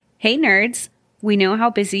Hey nerds! We know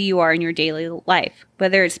how busy you are in your daily life.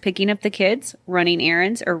 Whether it's picking up the kids, running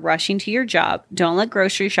errands, or rushing to your job, don't let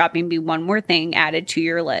grocery shopping be one more thing added to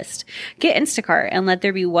your list. Get Instacart and let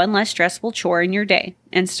there be one less stressful chore in your day.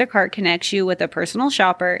 Instacart connects you with a personal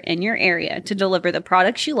shopper in your area to deliver the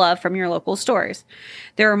products you love from your local stores.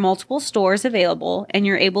 There are multiple stores available, and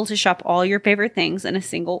you're able to shop all your favorite things in a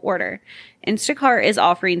single order. Instacart is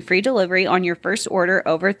offering free delivery on your first order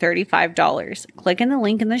over $35. Click in the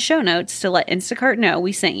link in the show notes to let Instacart know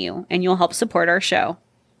we sent you, and you'll help support our show.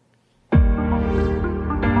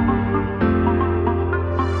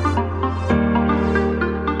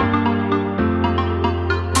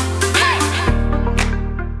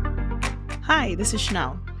 Hi, this is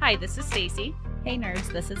Chanel. Hi, this is Stacy. Hey nerds,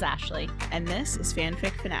 this is Ashley. And this is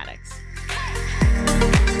Fanfic Fanatics.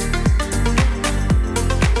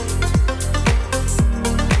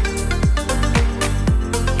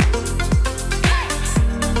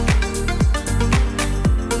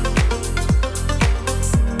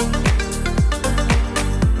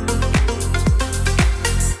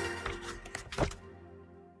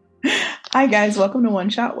 Hi guys, welcome to One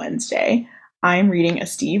Shot Wednesday. I'm reading a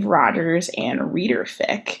Steve Rogers and reader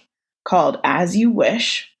fic called As You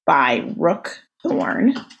Wish by Rook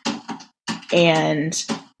Thorne. And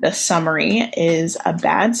the summary is: a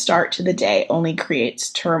bad start to the day only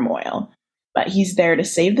creates turmoil, but he's there to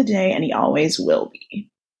save the day and he always will be.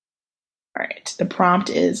 All right, the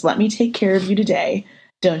prompt is: let me take care of you today.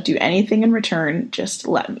 Don't do anything in return, just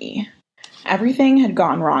let me. Everything had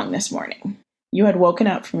gone wrong this morning. You had woken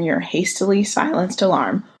up from your hastily silenced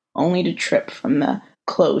alarm only to trip from the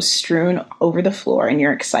clothes strewn over the floor in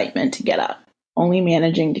your excitement to get up, only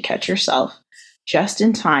managing to catch yourself just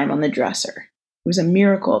in time on the dresser. It was a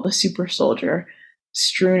miracle the super soldier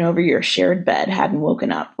strewn over your shared bed hadn't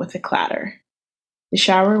woken up with a clatter. The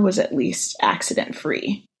shower was at least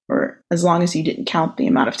accident-free, or as long as you didn't count the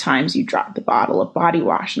amount of times you dropped the bottle of body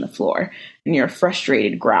wash on the floor and your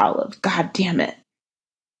frustrated growl of, "God damn it."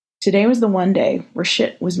 Today was the one day where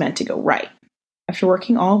shit was meant to go right. After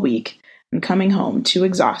working all week and coming home too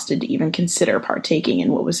exhausted to even consider partaking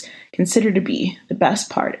in what was considered to be the best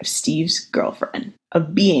part of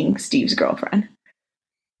being Steve's girlfriend.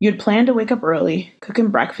 You had planned to wake up early, cook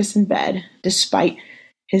him breakfast in bed, despite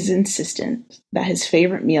his insistence that his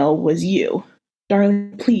favorite meal was you.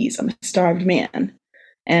 "Darling, please, I'm a starved man."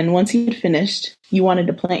 And once he had finished, you wanted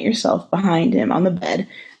to plant yourself behind him on the bed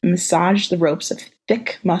and massage the ropes of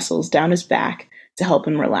thick muscles down his back to help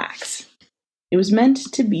him relax. It was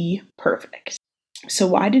meant to be perfect. So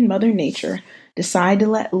why did Mother Nature decide to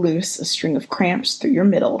let loose a string of cramps through your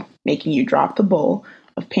middle, making you drop the bowl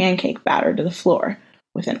of pancake batter to the floor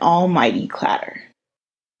with an almighty clatter?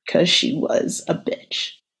 Because she was a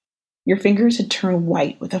bitch. Your fingers had turned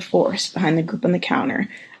white with a force behind the grip on the counter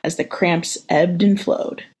as the cramps ebbed and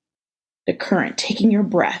flowed, the current taking your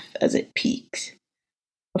breath as it peaked.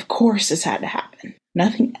 Of course this had to happen.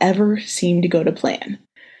 Nothing ever seemed to go to plan.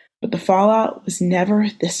 But the fallout was never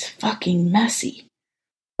this fucking messy.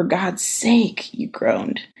 "For God's sake," you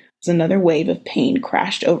groaned, as another wave of pain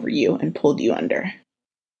crashed over you and pulled you under.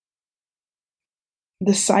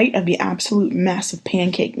 The sight of the absolute mess of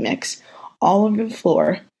pancake mix all over the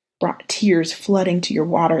floor brought tears flooding to your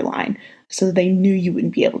waterline so that they knew you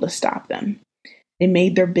wouldn't be able to stop them. They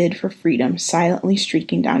made their bid for freedom silently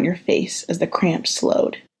streaking down your face as the cramps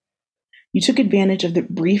slowed. You took advantage of the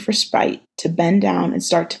brief respite to bend down and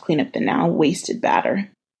start to clean up the now wasted batter.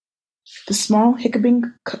 The small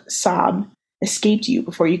hiccuping sob escaped you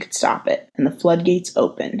before you could stop it, and the floodgates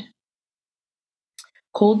opened.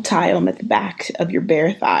 Cold tile met the back of your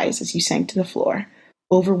bare thighs as you sank to the floor,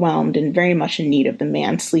 overwhelmed and very much in need of the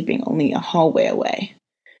man sleeping only a hallway away.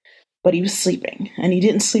 But he was sleeping, and he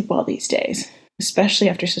didn't sleep well these days, especially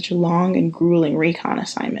after such a long and grueling recon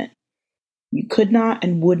assignment. You could not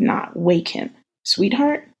and would not wake him.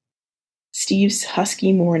 "Sweetheart?" Steve's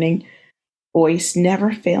husky morning voice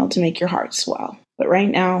never failed to make your heart swell, but right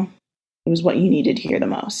now, it was what you needed to hear the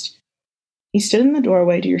most. He stood in the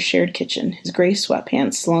doorway to your shared kitchen, his gray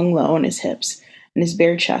sweatpants slung low on his hips, and his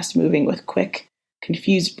bare chest moving with quick,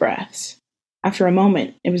 confused breaths. After a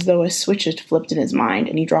moment, it was though a switch had flipped in his mind,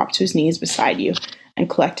 and he dropped to his knees beside you and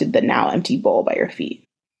collected the now empty bowl by your feet.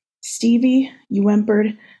 "Stevie," you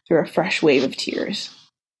whimpered through a fresh wave of tears.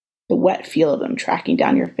 The wet feel of them tracking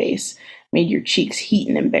down your face made your cheeks heat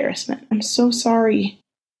in embarrassment. "I'm so sorry."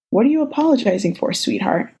 "What are you apologizing for,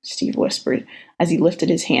 sweetheart?" Steve whispered as he lifted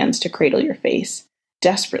his hands to cradle your face,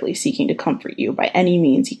 desperately seeking to comfort you by any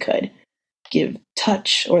means he could. Give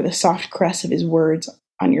touch or the soft caress of his words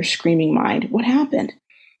on your screaming mind. "What happened?"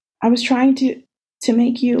 "I was trying to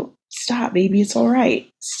make you..." Stop, baby, it's all right,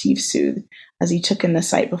 Steve soothed as he took in the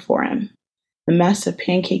sight before him. The mess of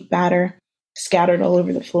pancake batter scattered all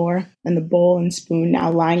over the floor, and the bowl and spoon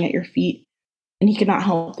now lying at your feet, and he could not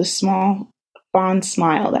help the small, fond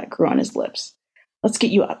smile that grew on his lips. Let's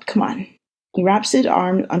get you up, come on. He wrapped his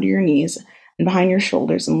arm under your knees and behind your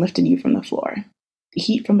shoulders and lifted you from the floor. The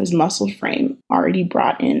heat from his muscled frame already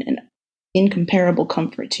brought in an incomparable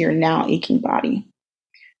comfort to your now aching body.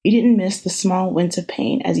 You didn't miss the small wince of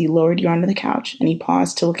pain as he lowered you onto the couch and he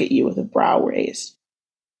paused to look at you with a brow raised.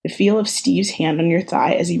 The feel of Steve's hand on your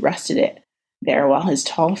thigh as he rested it there while his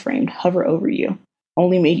tall frame hovered over you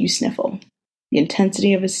only made you sniffle. The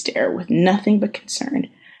intensity of his stare, with nothing but concern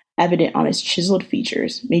evident on his chiseled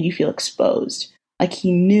features, made you feel exposed, like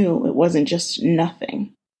he knew it wasn't just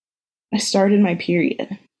nothing. I started my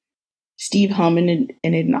period. Steve hummed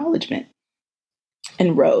in acknowledgement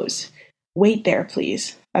and rose. Wait there,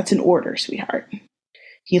 please. That's an order, sweetheart.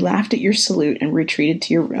 He laughed at your salute and retreated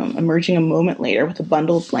to your room, emerging a moment later with a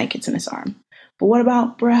bundle of blankets in his arm. But what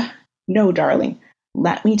about, bruh? No, darling.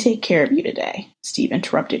 Let me take care of you today, Steve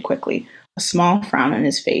interrupted quickly, a small frown on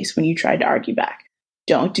his face when you tried to argue back.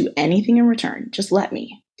 Don't do anything in return. Just let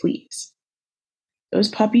me, please. Those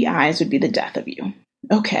puppy eyes would be the death of you.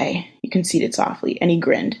 Okay, you conceded softly, and he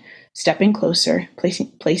grinned, stepping closer,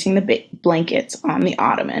 placing the blankets on the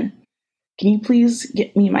ottoman. Can you please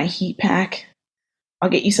get me my heat pack? I'll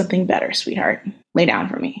get you something better, sweetheart. Lay down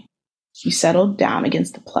for me. You settled down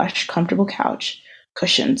against the plush, comfortable couch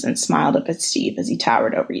cushions and smiled up at Steve as he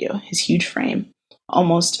towered over you, his huge frame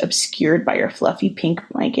almost obscured by your fluffy pink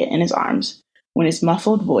blanket in his arms, when his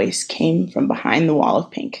muffled voice came from behind the wall of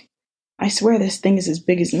pink. I swear this thing is as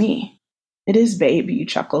big as me. It is, babe, you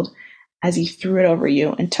chuckled as he threw it over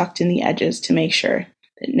you and tucked in the edges to make sure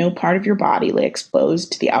that no part of your body lay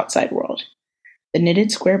exposed to the outside world. The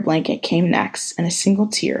knitted square blanket came next, and a single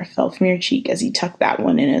tear fell from your cheek as he tucked that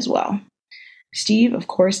one in as well. Steve, of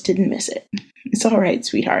course, didn't miss it. It's all right,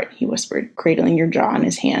 sweetheart, he whispered, cradling your jaw in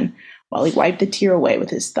his hand while he wiped the tear away with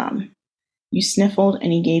his thumb. You sniffled,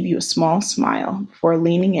 and he gave you a small smile before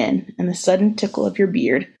leaning in, and the sudden tickle of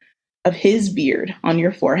his beard on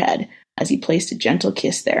your forehead as he placed a gentle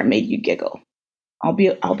kiss there made you giggle. I'll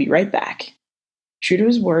be right back. True to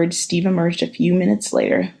his word, Steve emerged a few minutes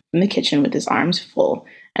later from the kitchen with his arms full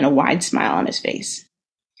and a wide smile on his face.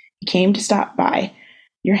 He came to a stop by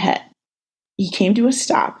your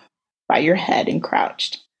head and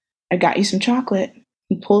crouched. I got you some chocolate.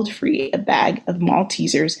 He pulled free a bag of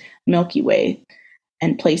Maltesers Milky Way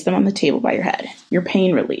and placed them on the table by your head. Your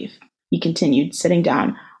pain relief, he continued, sitting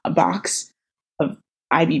down a box of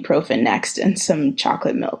ibuprofen next and some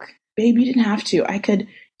chocolate milk. Babe, you didn't have to. I could.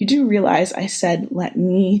 You do realize I said, let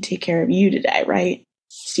me take care of you today, right?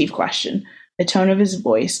 Steve questioned, the tone of his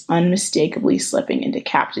voice unmistakably slipping into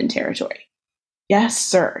captain territory. Yes,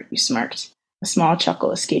 sir, you smirked, a small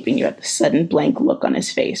chuckle escaping you at the sudden blank look on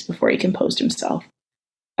his face before he composed himself.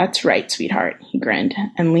 That's right, sweetheart, he grinned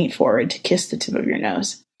and leaned forward to kiss the tip of your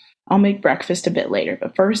nose. I'll make breakfast a bit later,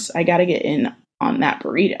 but first I gotta get in on that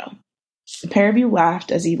burrito. The pair of you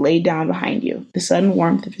laughed as he laid down behind you, the sudden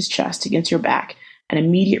warmth of his chest against your back, and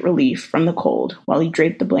immediate relief from the cold while he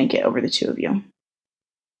draped the blanket over the two of you.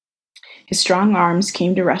 His strong arms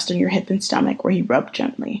came to rest on your hip and stomach where he rubbed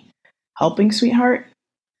gently. Helping, sweetheart?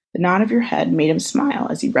 The nod of your head made him smile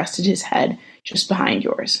as he rested his head just behind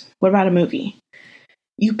yours. What about a movie?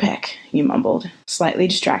 You pick, you mumbled, slightly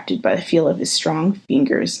distracted by the feel of his strong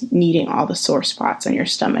fingers kneading all the sore spots on your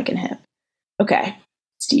stomach and hip. Okay,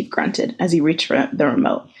 Steve grunted as he reached for the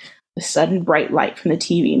remote. The sudden bright light from the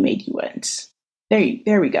TV made you wince.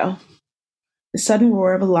 There we go. The sudden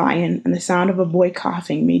roar of a lion and the sound of a boy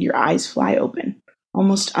coughing made your eyes fly open,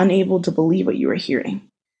 almost unable to believe what you were hearing.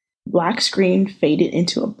 The black screen faded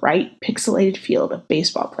into a bright, pixelated field of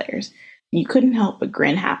baseball players, and you couldn't help but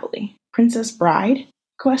grin happily. Princess Bride?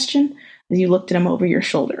 Question, as you looked at him over your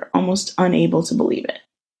shoulder, almost unable to believe it.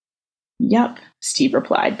 Yup, Steve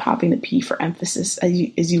replied, popping the P for emphasis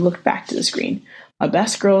as you looked back to the screen. My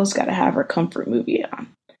best girl's got to have her comfort movie on.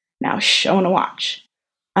 Now show and a watch.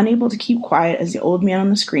 Unable to keep quiet as the old man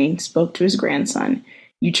on the screen spoke to his grandson,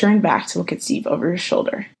 you turned back to look at Steve over his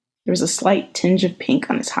shoulder. There was a slight tinge of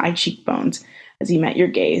pink on his high cheekbones as he met your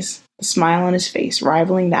gaze, the smile on his face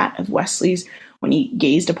rivaling that of Wesley's when he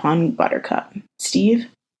gazed upon Buttercup. Steve?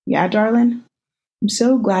 Yeah, darling? I'm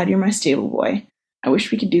so glad you're my stable boy. I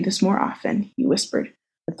wish we could do this more often, he whispered,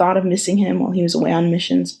 the thought of missing him while he was away on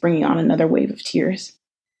missions bringing on another wave of tears.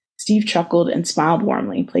 Steve chuckled and smiled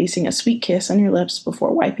warmly, placing a sweet kiss on your lips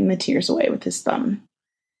before wiping the tears away with his thumb.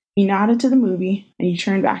 He nodded to the movie, and you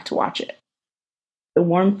turned back to watch it. The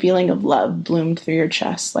warm feeling of love bloomed through your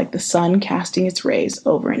chest like the sun casting its rays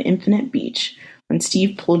over an infinite beach when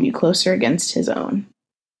Steve pulled you closer against his own.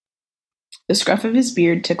 The scruff of his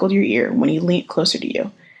beard tickled your ear when he leaned closer to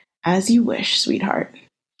you. As you wish, sweetheart.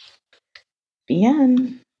 The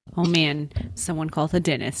end. Oh man, someone call the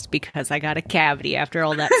dentist because I got a cavity after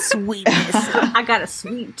all that sweetness. I got a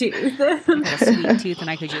sweet tooth. I got a sweet tooth and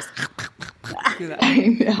I could just do that. I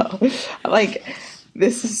know. Like,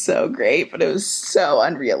 this is so great, but it was so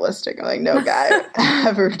unrealistic. I'm like, no guy would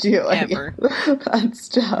ever do Ever. that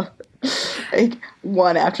stuff. Like,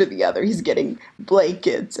 one after the other. He's getting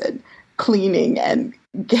blankets and cleaning and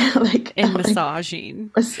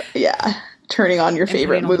massaging. Yeah. Turning on your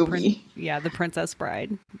favorite movie. The Princess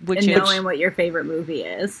Bride. And knowing what your favorite movie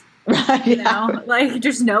is. Right. You know? Like,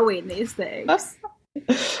 just knowing these things.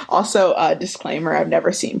 Also, disclaimer, I've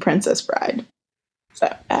never seen Princess Bride. Is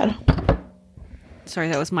that bad? Sorry,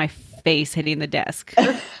 that was my face hitting the desk.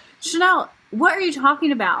 Chanel, what are you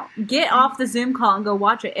talking about? Get off the Zoom call and go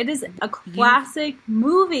watch it. It is a classic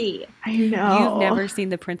movie. I know. You've never seen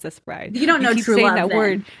The Princess Bride. You don't know keep true saying love, that then.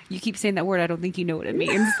 word. You keep saying that word. I don't think you know what it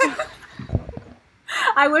means.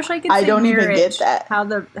 I wish I could say I don't marriage, even get that. How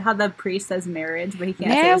the priest says marriage, but he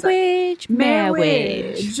can't say it.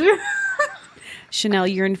 Marriage. Chanel,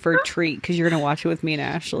 you're in for a treat because you're going to watch it with me and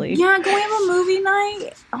Ashley. Yeah, can we have a movie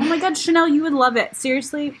night? Oh my god, Chanel, you would love it.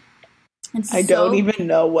 Seriously. I don't even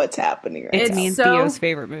know what's happening right It's now. me and Theo's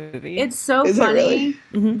favorite movie. It's so Is it funny. really?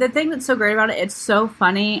 Mhm. The thing that's so great about it, it's so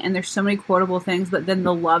funny and there's so many quotable things, but then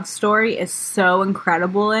the love story is so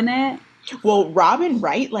incredible in it. Well, Robin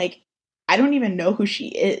Wright, like, I don't even know who she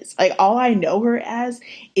is. Like, all I know her as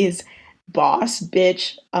is boss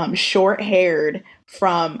bitch, short-haired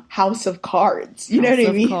from House of Cards. You know what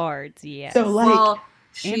I mean? House of Cards, yes. So, like, Well,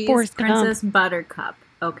 she's Forrest Gump. Princess Buttercup,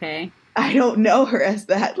 okay? I don't know her as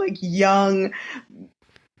that, like, young,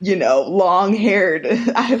 long-haired.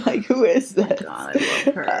 I'm like, who is this? God, I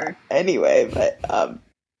love her. Anyway, but,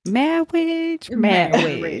 Marriage.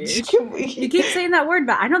 can You keep saying that word,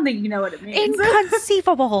 but I don't think you know what it means.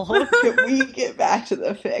 Inconceivable. Can we get back to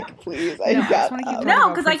the fic, please? No, I just wanna keep talking No, about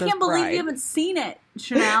because I Princess can't believe Bride. you haven't seen it,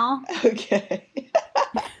 Chanel. Okay.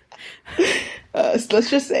 So let's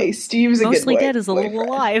just say Steve's a Mostly good Dead is a little boyfriend.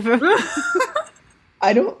 alive.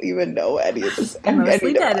 I don't even know any of this.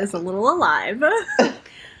 Mostly Dead is a little alive.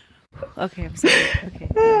 Okay, I'm sorry. Okay.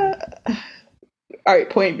 All right,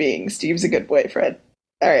 point being, Steve's a good boyfriend.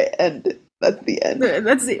 All right, and that's the end.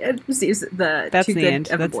 That's the end. Steve's the That's too the good end.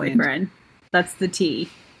 of a That's the end. boyfriend. That's the T.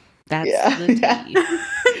 That's Yeah. the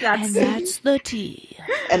tea. That's the tea.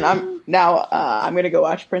 And I'm gonna go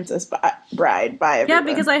watch Princess Bride. Bye, yeah, everyone.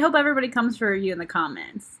 because I hope everybody comes for you in the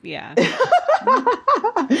comments. Yeah.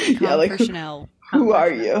 yeah, like for Chanel. who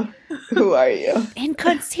are you? Who are you?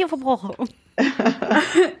 Inconceivable.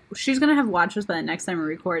 She's gonna have watches by the next time we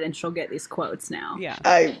record, and she'll get these quotes now. Yeah.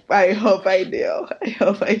 I hope I do. I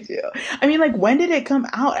hope I do. I mean, like, when did it come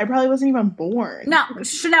out? I probably wasn't even born. No,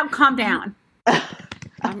 Chanel, calm down.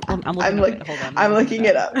 I'm looking up. Hold on. I'm looking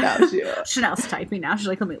it up now too. Chanel's typing now. She's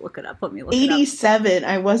like, let me look it up. Let me look it up. 87.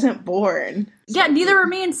 I wasn't born. Yeah, neither were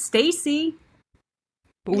me and Stacy.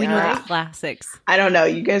 But we know Yeah. the classics. I don't know.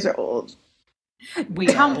 You guys are old. We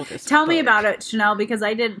are old as Tell me fuck. about it, Chanel, because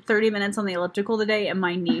I did 30 minutes on the elliptical today and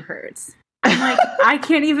my knee hurts. I'm like, I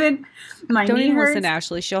can't even. My Don't knee even hurts. listen to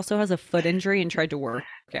Ashley. She also has a foot injury and tried to work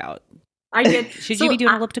out. I did. Should So you be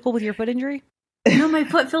doing I- elliptical with your foot injury? No, my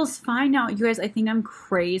foot feels fine now. You guys, I think I'm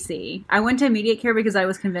crazy. I went to immediate care because I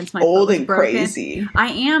was convinced my foot Old was and broken. crazy. I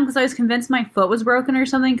am, because I was convinced my foot was broken or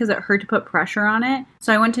something because it hurt to put pressure on it.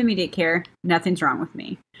 So I went to immediate care. Nothing's wrong with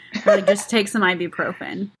me. They're like, just take some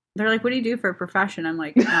ibuprofen. They're like, what do you do for a profession? I'm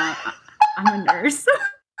like, I'm a nurse.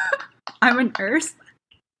 I'm a nurse.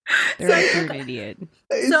 They're like, you're an idiot.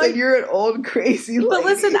 They So said I- you're an old crazy lady. But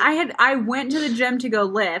listen, I went to the gym to go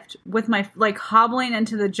lift with my, like, hobbling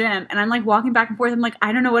into the gym, and I'm like walking back and forth. I'm like,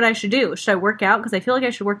 I don't know what I should do. Should I work out? Because I feel like I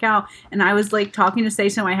should work out. And I was like talking to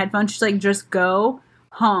Stacey on my headphones. She's like, just go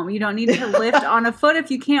home. You don't need to lift on a foot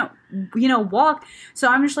if you can't, walk. So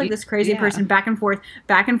I'm just like this crazy Yeah. person back and forth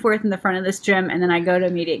in the front of this gym, and then I go to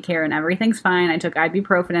immediate care and everything's fine. I took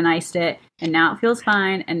ibuprofen and iced it, and now it feels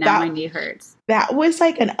fine, and now my knee hurts. That was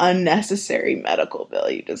like an unnecessary medical bill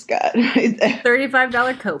you just got right there. $35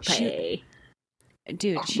 copay.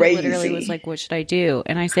 Dude, she Crazy. literally was like, what should I do?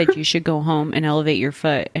 And I said, you should go home and elevate your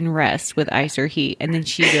foot and rest with ice or heat. And then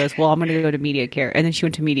she goes, well, I'm going to go to media care. And then she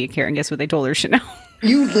went to media care. And guess what they told her, Chanel?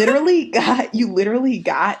 You literally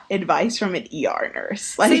got advice from an ER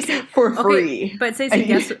nurse, like, Stacey, for okay, free. But Stacey,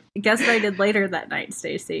 guess what I did later that night,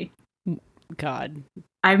 Stacey? God.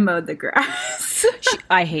 I mowed the grass.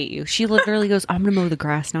 I hate you. She literally goes, I'm going to mow the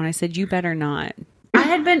grass now. And I said, you better not.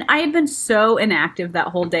 I had been so inactive that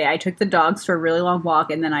whole day. I took the dogs for a really long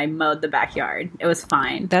walk and then I mowed the backyard. It was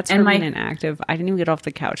fine. That's for being inactive. I didn't even get off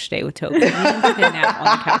the couch today with Toby. We didn't take a nap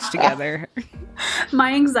on the couch together.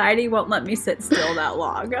 My anxiety won't let me sit still that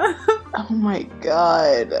long. Oh my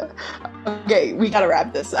God. Okay, we gotta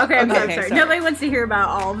wrap this up. Okay, I'm sorry. Nobody wants to hear about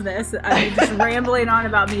all of this. I'm just rambling on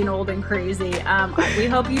about being old and crazy. We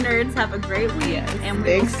hope you nerds have a great week. And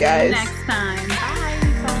we will see you next time.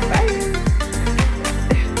 Bye. Bye.